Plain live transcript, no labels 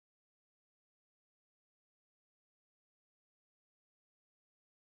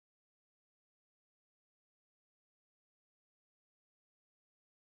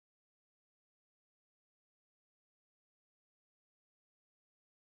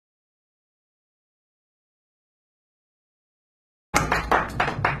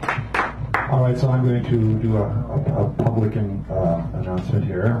All right, so I'm going to do a public announcement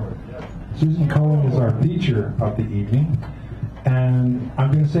here. Susan Cohen is our feature of the evening, and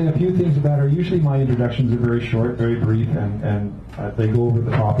I'm going to say a few things about her. Usually my introductions are very short, very brief, and they go over the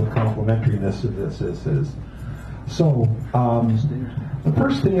top of complimentaryness of this. So, the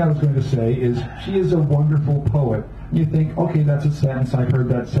first thing I was going to say is she is a wonderful poet. You think, okay, that's a sentence, I've heard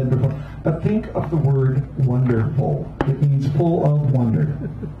that said before. But think of the word wonderful. It means full of wonder.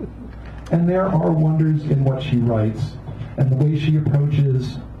 And there are wonders in what she writes and the way she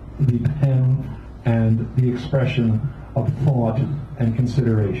approaches the pen and the expression of thought and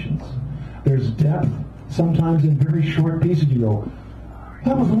considerations. There's depth, sometimes in very short pieces. You go,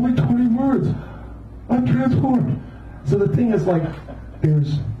 that was only 20 words. I'm transformed. So the thing is, like,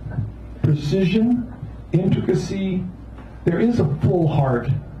 there's precision, intricacy, there is a full heart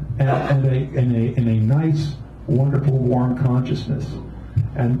and a nice, wonderful, warm consciousness.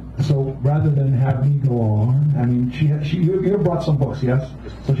 And so rather than have me go on, I mean, you brought some books, yes?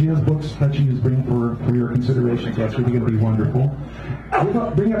 So she has books that she is bringing for your consideration. So that's really going to be wonderful.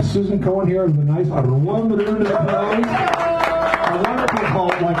 Bring up Susan Cohen here with a nice, a wonderful call,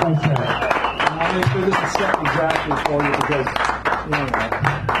 like I said. I'll make sure this is set exactly for you because, you know, I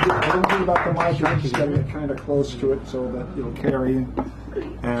don't think about the mic. You just got to get kind of close to it so that it'll carry.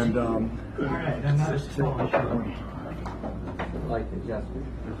 And all right, I'm not as tall as you. Like it, yes.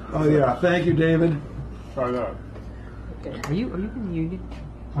 Oh yeah, thank you, David. Try that. Okay. Are you in the union?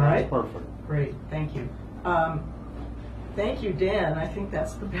 All right. Perfect. Great, thank you. Thank you, Dan. I think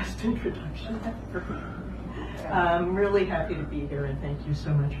that's the best introduction ever. I'm really happy to be here, and thank you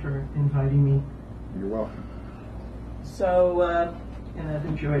so much for inviting me. You're welcome. So, and I've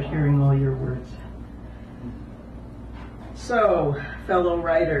enjoyed hearing all your words. So, fellow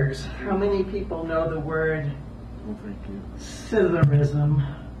writers, how many people know the word Sithurism?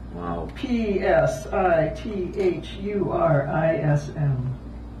 Wow. P-S-I-T-H-U-R-I-S-M.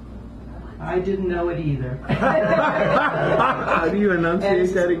 I didn't know it either. How do you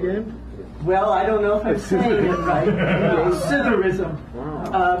enunciate that again? Well, I don't know if I'm saying it right. Sithurism.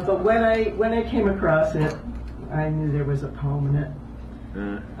 Wow. But when I came across it, I knew there was a poem in it.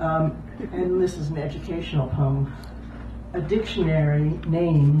 And this is an educational poem. A dictionary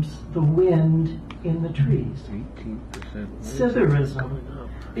names the wind in the trees. 18%. Sithurism.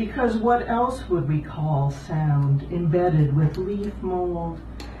 Because what else would we call sound embedded with leaf mold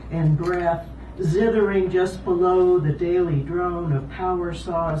and breath, zithering just below the daily drone of power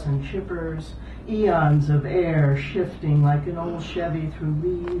saws and chippers, eons of air shifting like an old Chevy through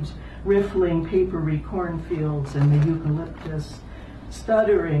leaves, riffling papery cornfields and the eucalyptus,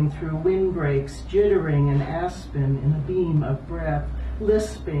 stuttering through windbreaks, jittering an aspen in a beam of breath,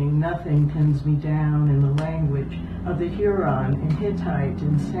 lisping, nothing pins me down in the language of the Huron, in Hittite,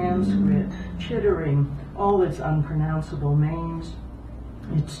 in Sanskrit, chittering all its unpronounceable names,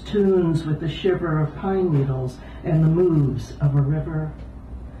 its tunes with the shiver of pine needles and the moves of a river.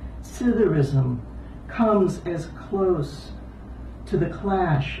 Sithurism comes as close to the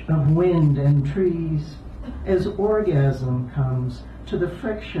clash of wind and trees as orgasm comes to the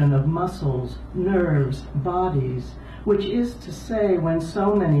friction of muscles, nerves, bodies, which is to say, when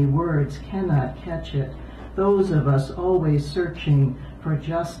so many words cannot catch it, those of us always searching for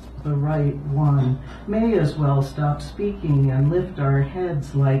just the right one may as well stop speaking and lift our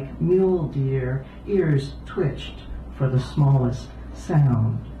heads like mule deer, ears twitched for the smallest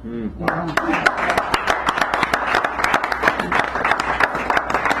sound.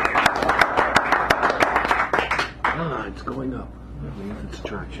 It's going up. That means it's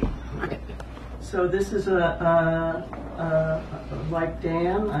traction. So this is like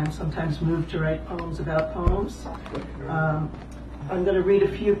Dan, I'm sometimes moved to write poems about poems. I'm going to read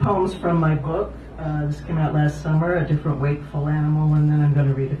a few poems from my book. This came out last summer, A Different Wakeful Animal, and then I'm going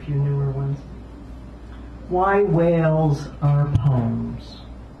to read a few newer ones. Why whales are poems.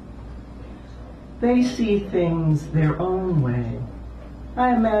 They see things their own way.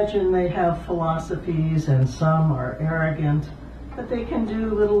 I imagine they have philosophies and some are arrogant, but they can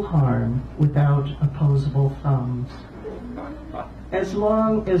do little harm without opposable thumbs. As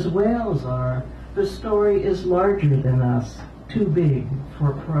long as whales are, the story is larger than us, too big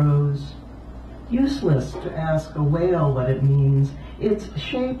for prose. Useless to ask a whale what it means. It's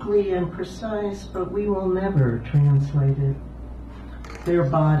shapely and precise, but we will never translate it. Their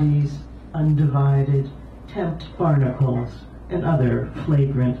bodies, undivided, tempt barnacles and other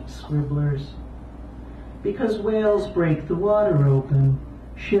flagrant scribblers. Because whales break the water open,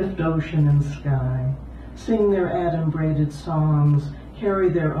 shift ocean and sky, sing their atom-braided songs, carry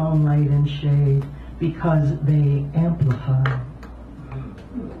their own light and shade, because they amplify.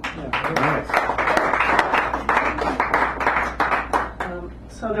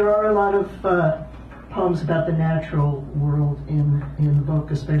 So there are a lot of poems about the natural world in the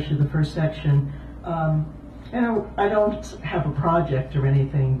book, especially the first section. And I don't have a project or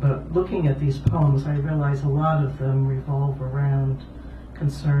anything, but looking at these poems, I realize a lot of them revolve around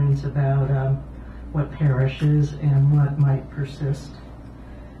concerns about what perishes and what might persist.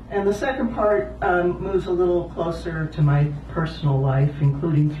 And the second part moves a little closer to my personal life,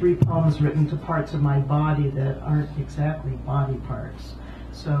 including 3 poems written to parts of my body that aren't exactly body parts.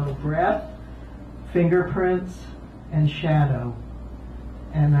 So breath, fingerprints, and shadow.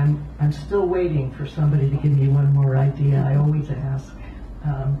 And I'm still waiting for somebody to give me one more idea. I always ask,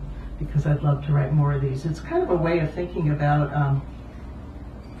 because I'd love to write more of these. It's kind of a way of thinking about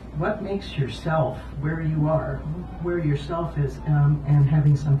what makes yourself where you are, where yourself is, and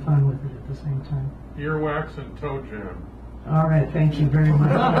having some fun with it at the same time. Earwax and toe jam. All right, thank you very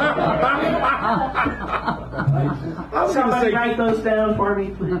much. Somebody write those down for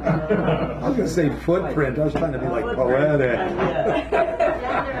me, please. I was going to say footprint. I was trying to be like poetic.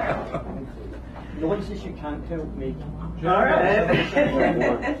 Noises you can't help me. All right.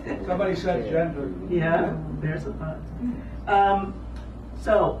 Somebody said gender. Yeah, there's a thought.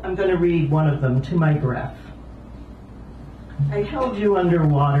 So I'm going to read one of them, To My Breath. I held you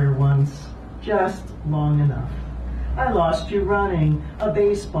underwater once, just long enough. I lost you running. A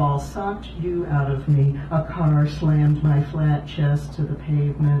baseball sucked you out of me. A car slammed my flat chest to the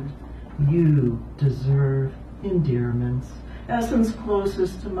pavement. You deserve endearments. Essence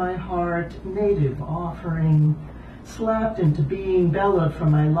closest to my heart, native offering. Slapped into being, bellowed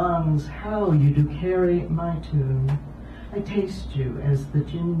from my lungs. How you do carry my tune. I taste you as the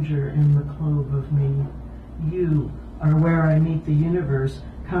ginger in the clove of me. You are where I meet the universe,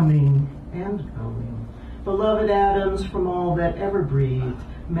 coming and going. Beloved atoms from all that ever breathed,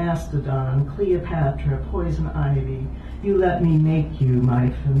 Mastodon, Cleopatra, poison ivy, you let me make you my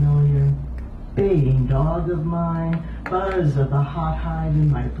familiar. Baying dog of mine, buzz of the hot hide in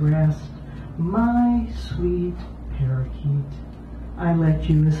my breast, my sweet parakeet. I let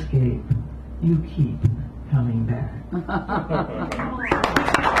you escape, you keep coming back.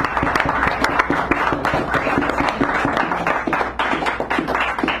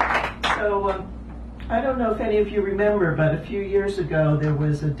 So, I don't know if any of you remember, but a few years ago there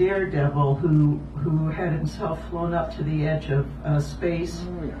was a daredevil who had himself flown up to the edge of space,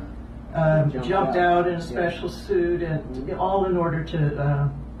 jumped out in a special suit, and all in order to,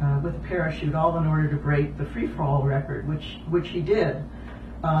 with a parachute, all in order to break the free fall record, which he did.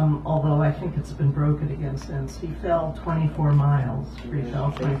 Although I think it's been broken again since. He fell 24 miles, free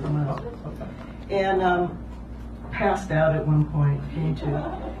fell 24 miles, and passed out at one point, came to.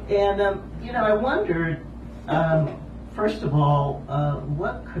 And, you know, I wondered, first of all,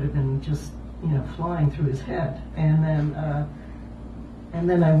 what could have been just, you know, flying through his head. And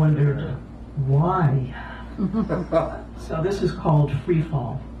then I wondered, why? So this is called free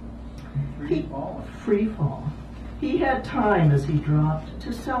fall. Free fall. He had time as he dropped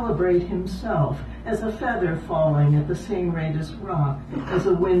to celebrate himself as a feather falling at the same rate as rock, as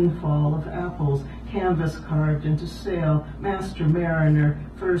a windfall of apples, canvas carved into sail, master mariner,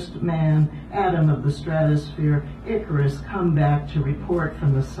 first man, atom of the stratosphere, Icarus come back to report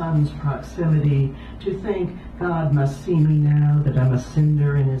from the sun's proximity, to think God must see me now that I'm a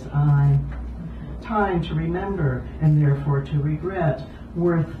cinder in his eye. Time to remember and therefore to regret,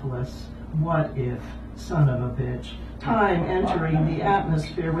 worthless, what if, son of a bitch. Time entering the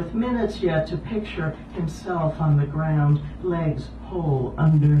atmosphere with minutes yet to picture himself on the ground, legs whole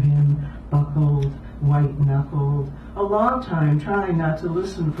under him, buckled, white-knuckled. A long time trying not to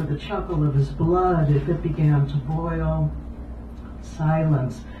listen for the chuckle of his blood if it began to boil.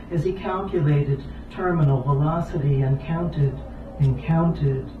 Silence as he calculated terminal velocity and counted and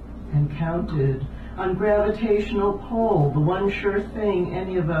counted and counted. On gravitational pull, the one sure thing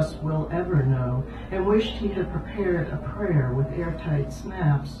any of us will ever know, and wished he had prepared a prayer with airtight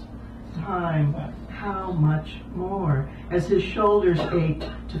snaps. Time, how much more, as his shoulders ached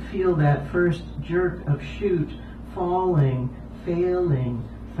to feel that first jerk of chute, falling, failing,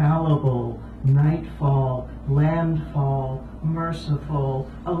 fallible, nightfall, landfall, merciful,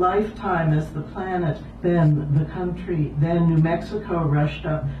 a lifetime as the planet, then the country, then New Mexico rushed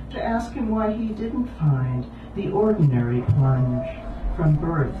up to ask him why he didn't find the ordinary plunge from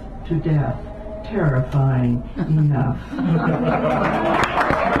birth to death, terrifying enough.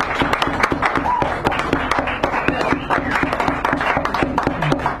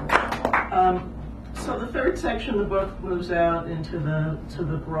 So the third third section of the book moves out into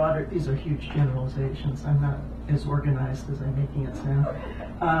the broader. These are huge generalizations. I'm not as organized as I'm making it sound,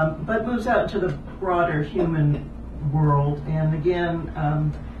 but moves out into the broader human world. And again,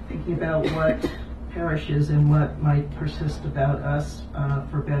 thinking about what perishes and what might persist about us,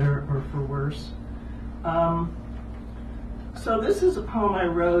 for better or for worse. So this is a poem I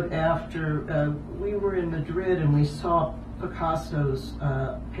wrote after we were in Madrid and we saw Picasso's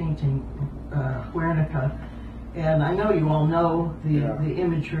painting, Guernica, and I know you all know the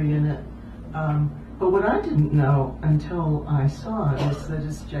imagery in it, but what I didn't know until I saw it is that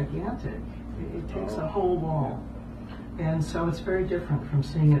it's gigantic. It takes a whole wall, and so it's very different from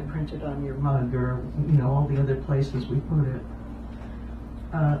seeing it printed on your mug or all the other places we put it.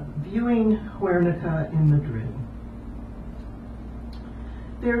 Viewing Guernica in Madrid.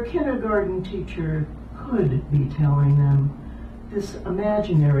 Their kindergarten teacher could be telling them this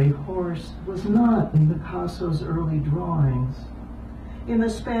imaginary horse was not in Picasso's early drawings. In the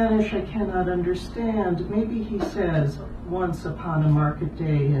Spanish I cannot understand, maybe he says, once upon a market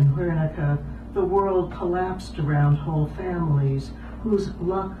day in Guernica, the world collapsed around whole families whose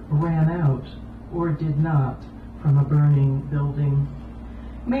luck ran out, or did not, from a burning building.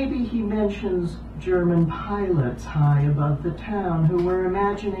 Maybe he mentions German pilots high above the town who were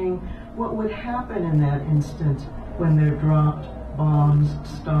imagining what would happen in that instant when their dropped bombs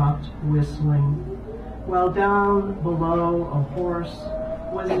stopped whistling, while down below a horse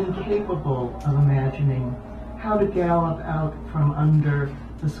was incapable of imagining how to gallop out from under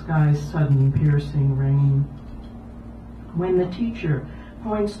the sky's sudden piercing rain. When the teacher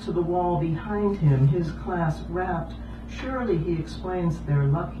points to the wall behind him, his class rapt, surely, he explains, they're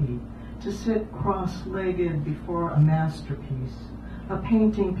lucky to sit cross-legged before a masterpiece, a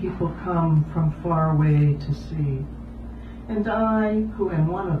painting people come from far away to see. And I, who am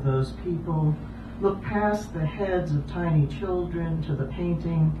one of those people, look past the heads of tiny children to the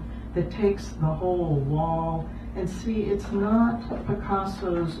painting that takes the whole wall and see it's not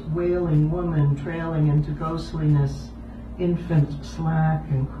Picasso's wailing woman trailing into ghostliness, infant slack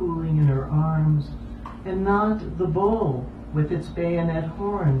and cooling in her arms, and not the bull with its bayonet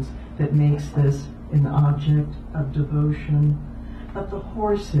horns that makes this an object of devotion, but the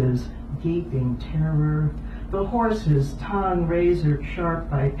horse's gaping terror, the horse's tongue razored sharp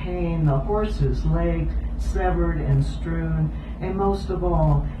by pain, the horse's leg severed and strewn, and most of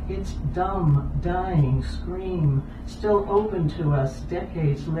all, its dumb, dying scream, still open to us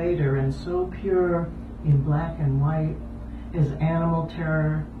decades later and so pure in black and white as animal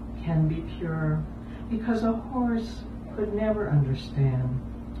terror can be pure, because a horse could never understand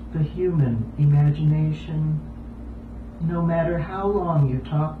the human imagination. No matter how long you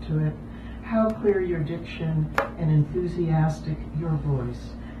talk to it, how clear your diction and enthusiastic your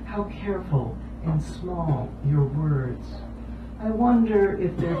voice, how careful and small your words. I wonder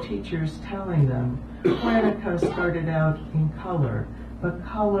if their teachers telling them Guernica started out in color, but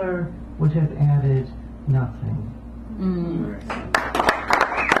color would have added nothing.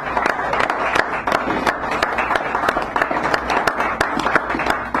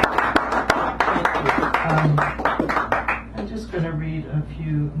 I'm just going to read a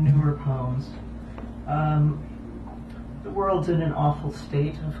few newer poems. The world's in an awful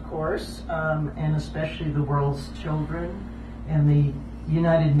state, of course, and especially the world's children. And the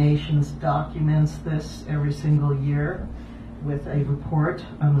United Nations documents this every single year with a report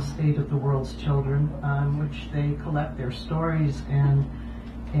on the state of the world's children, which they collect their stories and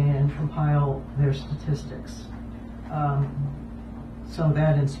compile their statistics. So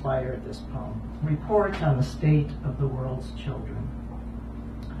that inspired this poem. Report on the state of the world's children.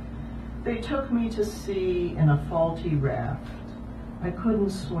 They took me to sea in a faulty raft. I couldn't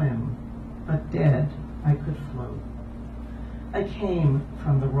swim, but dead I could float. I came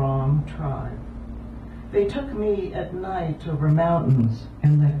from the wrong tribe. They took me at night over mountains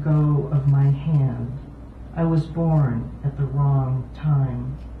and let go of my hand. I was born at the wrong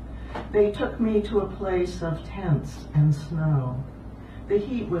time. They took me to a place of tents and snow. The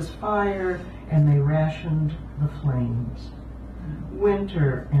heat was fire, and they rationed the flames.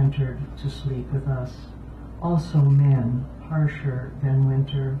 Winter entered to sleep with us, also men harsher than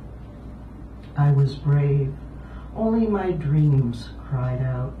winter. I was brave, only my dreams cried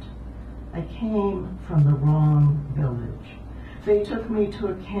out. I came from the wrong village. They took me to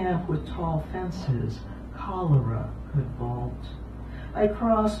a camp with tall fences, cholera could vault. I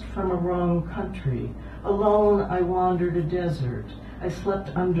crossed from a wrong country. Alone I wandered a desert. I slept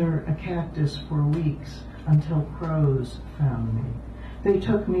under a cactus for weeks until crows found me. They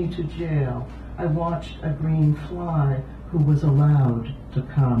took me to jail. I watched a green fly who was allowed to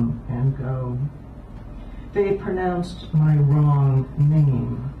come and go. They pronounced my wrong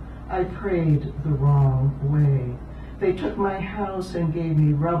name. I prayed the wrong way. They took my house and gave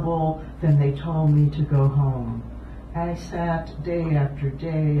me rubble, then they told me to go home. I sat day after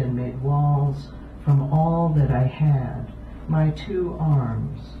day and made walls from all that I had. My 2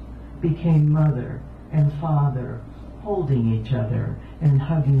 arms became mother and father, holding each other and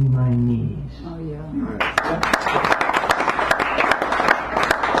hugging my knees. Oh, yeah.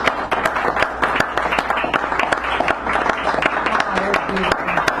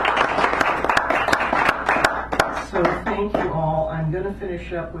 So thank you all. I'm going to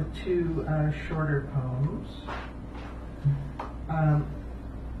finish up with 2 shorter poems.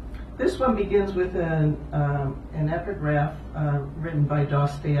 This one begins with an epigraph written by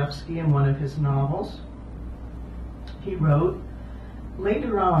Dostoevsky in one of his novels. He wrote,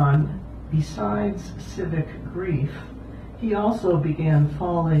 "Later on, besides civic grief, he also began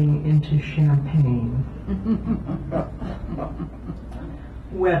falling into champagne."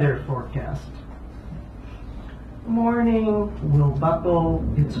 Weather forecast. Morning will buckle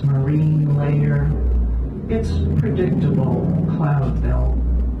its marine layer, its predictable cloud belt.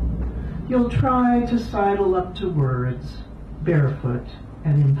 You'll try to sidle up to words, barefoot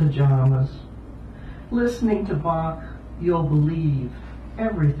and in pajamas. Listening to Bach, you'll believe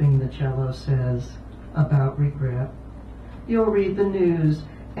everything the cello says about regret. You'll read the news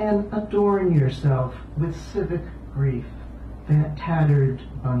and adorn yourself with civic grief, that tattered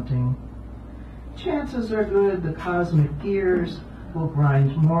bunting. Chances are good the cosmic gears will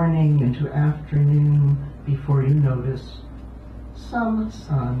grind morning into afternoon before you notice. Some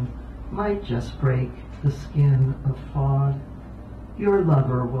sun might just break the skin of fog. Your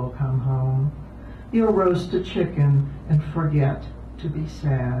lover will come home. You'll roast a chicken and forget to be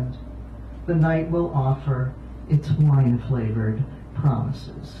sad. The night will offer its wine-flavored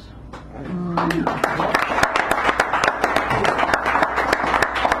promises.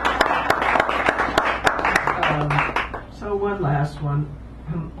 So one last one.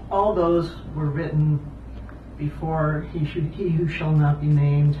 All those were written before He Who Shall Not Be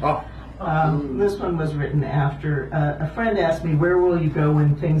Named. This one was written after. A friend asked me, "Where will you go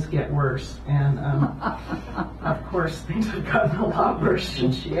when things get worse?" And of course, things have gotten a lot worse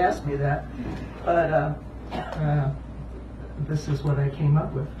since she asked me that. But this is what I came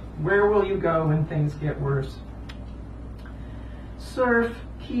up with. Where will you go when things get worse? Surf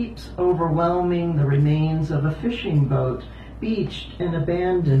keeps overwhelming the remains of a fishing boat beached and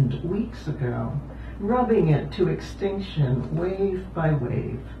abandoned weeks ago, rubbing it to extinction wave by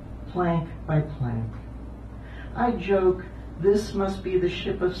wave, plank by plank. I joke this must be the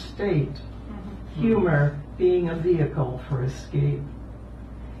ship of state, humor being a vehicle for escape.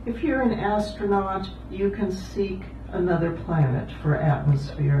 If you're an astronaut, you can seek another planet for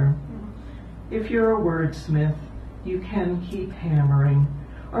atmosphere. If you're a wordsmith, you can keep hammering,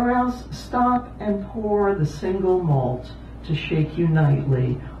 or else stop and pour the single malt to shake you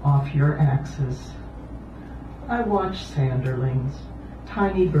nightly off your axis. I watch sanderlings,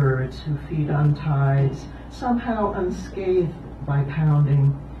 tiny birds who feed on tides, somehow unscathed by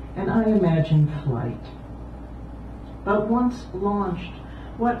pounding, and I imagine flight. But once launched,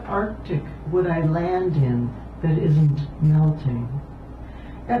 what Arctic would I land in that isn't melting?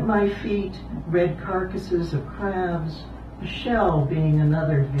 At my feet, red carcasses of crabs, a shell being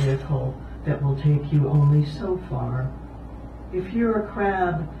another vehicle that will take you only so far. If you're a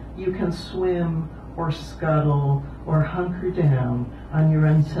crab, you can swim or scuttle or hunker down on your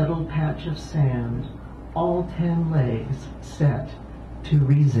unsettled patch of sand, all 10 legs set to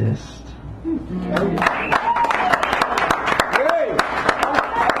resist.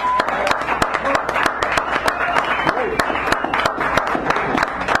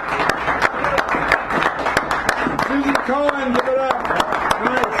 Cohen, give it up.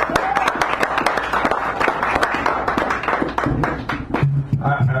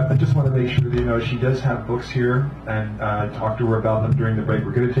 I just want to make sure that you know she does have books here, and talk to her about them during the break.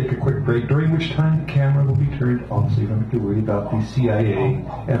 We're going to take a quick break, during which time the camera will be turned off, so you don't have to worry about the CIA,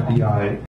 FBI,